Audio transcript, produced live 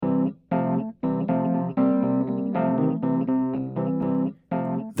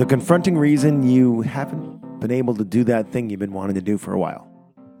The confronting reason you haven't been able to do that thing you've been wanting to do for a while.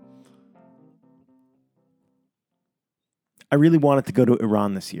 I really wanted to go to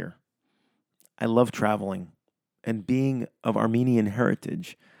Iran this year. I love traveling, and being of Armenian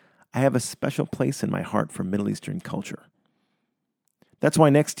heritage, I have a special place in my heart for Middle Eastern culture. That's why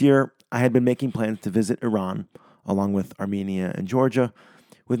next year I had been making plans to visit Iran, along with Armenia and Georgia,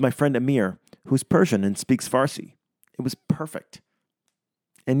 with my friend Amir, who's Persian and speaks Farsi. It was perfect.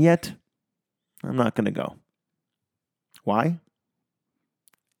 And yet, I'm not going to go. Why?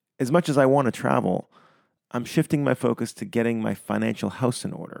 As much as I want to travel, I'm shifting my focus to getting my financial house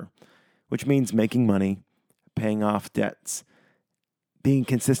in order, which means making money, paying off debts, being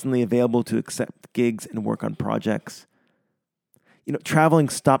consistently available to accept gigs and work on projects. Traveling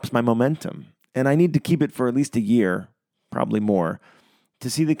stops my momentum, and I need to keep it for at least a year, probably more, to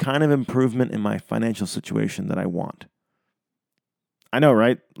see the kind of improvement in my financial situation that I want. I know,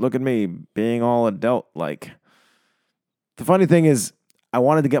 right? Look at me, being all adult-like. The funny thing is, I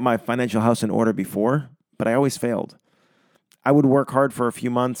wanted to get my financial house in order before, but I always failed. I would work hard for a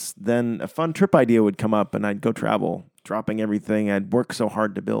few months, then a fun trip idea would come up and I'd go travel, dropping everything I'd worked so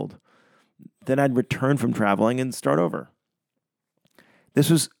hard to build. Then I'd return from traveling and start over. This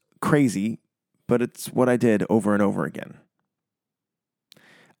was crazy, but it's what I did over and over again.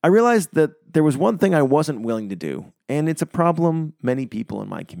 I realized that there was one thing I wasn't willing to do, and it's a problem many people in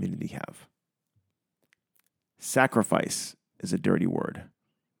my community have. Sacrifice is a dirty word.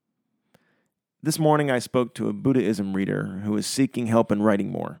 This morning I spoke to a Buddhism reader who is seeking help in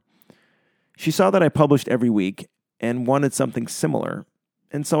writing more. She saw that I published every week and wanted something similar,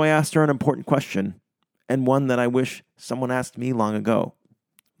 and so I asked her an important question, and one that I wish someone asked me long ago.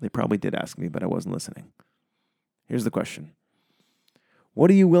 They probably did ask me, but I wasn't listening. Here's the question. What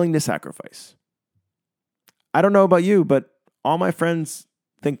are you willing to sacrifice? I don't know about you, but all my friends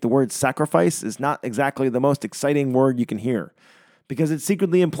think the word sacrifice is not exactly the most exciting word you can hear, because it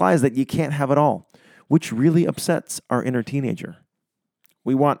secretly implies that you can't have it all, which really upsets our inner teenager.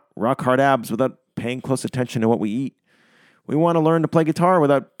 We want rock-hard abs without paying close attention to what we eat. We want to learn to play guitar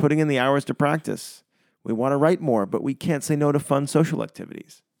without putting in the hours to practice. We want to write more, but we can't say no to fun social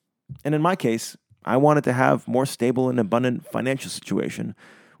activities. And in my case, I wanted to have more stable and abundant financial situation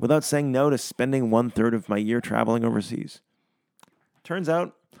without saying no to spending 1/3 of my year traveling overseas. Turns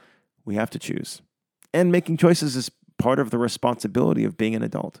out, we have to choose. And making choices is part of the responsibility of being an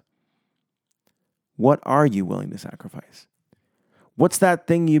adult. What are you willing to sacrifice? What's that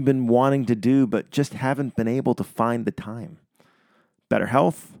thing you've been wanting to do but just haven't been able to find the time? Better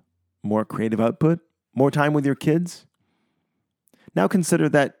health? More creative output? More time with your kids? Now consider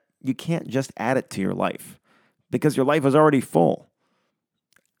that you can't just add it to your life, because your life is already full.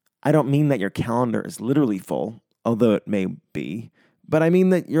 I don't mean that your calendar is literally full, although it may be, but I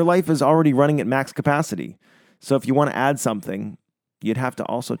mean that your life is already running at max capacity. So if you want to add something, you'd have to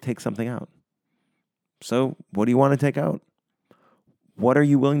also take something out. So what do you want to take out? What are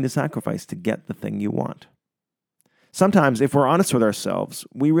you willing to sacrifice to get the thing you want? Sometimes, if we're honest with ourselves,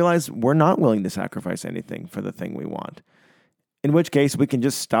 we realize we're not willing to sacrifice anything for the thing we want. In which case, we can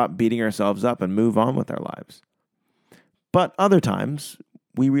just stop beating ourselves up and move on with our lives. But other times,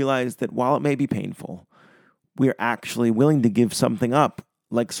 we realize that while it may be painful, we are actually willing to give something up,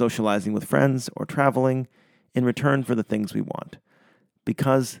 like socializing with friends or traveling, in return for the things we want,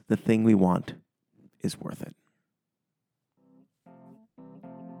 because the thing we want is worth it.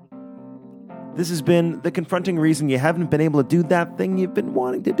 This has been The Confronting Reason You Haven't Been Able to Do That Thing You've Been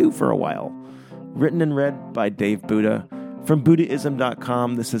Wanting to Do for a While. Written and read by Dave Buddha. From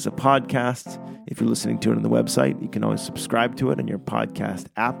Buddhism.com, this is a podcast. If you're listening to it on the website, you can always subscribe to it on your podcast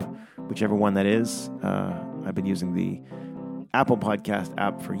app, whichever one that is. I've been using the Apple Podcast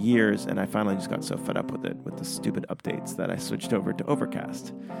app for years, and I finally just got so fed up with it, with the stupid updates, that I switched over to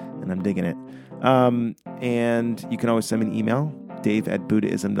Overcast, and I'm digging it. And you can always send me an email,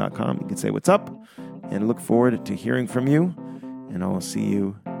 dave@buddhism.com. You can say what's up, and look forward to hearing from you, and I will see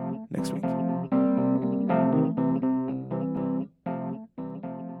you next week.